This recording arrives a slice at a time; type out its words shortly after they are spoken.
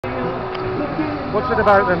What's it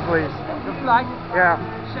about then, please? The flag. Yeah.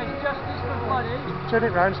 It says justice for Bunny. Turn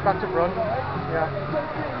it round, back to front. Yeah.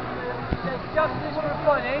 It says justice for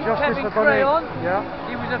Bunny. Justice Kevin for Bunny. Crayon. Yeah.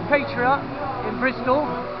 He was a patriot in Bristol.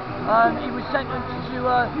 He was sentenced to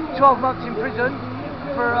 12 months in prison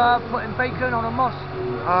for putting bacon on a mosque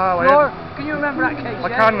floor. Can you remember that case? I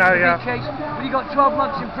can now, yeah. Big case, but he got 12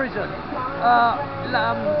 months in prison.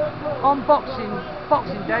 On Boxing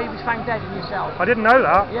Day, he was found dead in his cell. I didn't know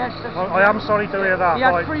that. Yes. I am sorry to hear that. He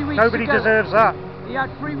had 3 weeks Nobody to go. deserves that. He had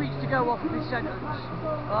 3 weeks to go off of his sentence,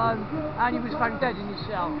 and he was found dead in his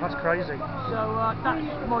cell. That's crazy. So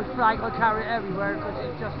that's my flag. I carry it everywhere because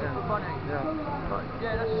it's justice for Bunny. Yeah. But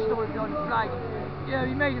yeah, that's the story behind the flag. Yeah,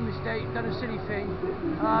 he made a mistake, done a silly thing.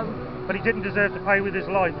 But he didn't deserve to pay with his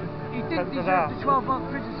life. He didn't deserve the 12-month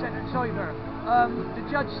prison sentence either. The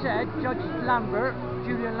judge said, Judge Lambert,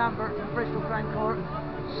 Julian Lambert from Bristol Crown Court,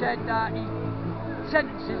 said that he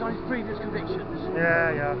sentences on his previous convictions.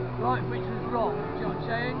 Yeah, yeah. Right, which was wrong, do you know what I'm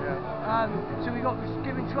saying? Yeah. So we got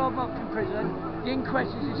given 12 months in prison. The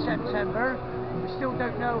inquest is in September. We still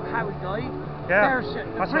don't know how he died. Yeah,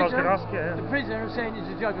 that's what I was going to ask you. Yeah. The prisoner is saying it's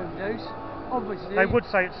a drug overdose. Obviously, they would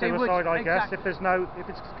say it's suicide, I guess, exactly.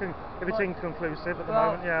 if it's inconclusive at the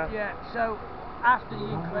moment. Yeah. Yeah. So after the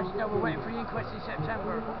inquest, we're waiting for the inquest in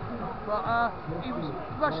September. But he was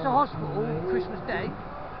rushed to hospital Christmas Day.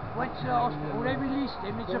 Went to the hospital. They released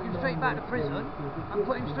him. They took him straight back to prison and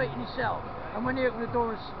put him straight in his cell. And when they opened the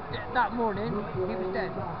doors that morning, he was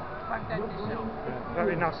dead. Found dead in his cell.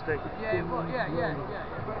 Very nasty. Yeah. Well, yeah.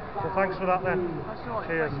 Well, thanks for that then. That's all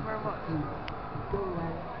right. Cheers. Thank you very much.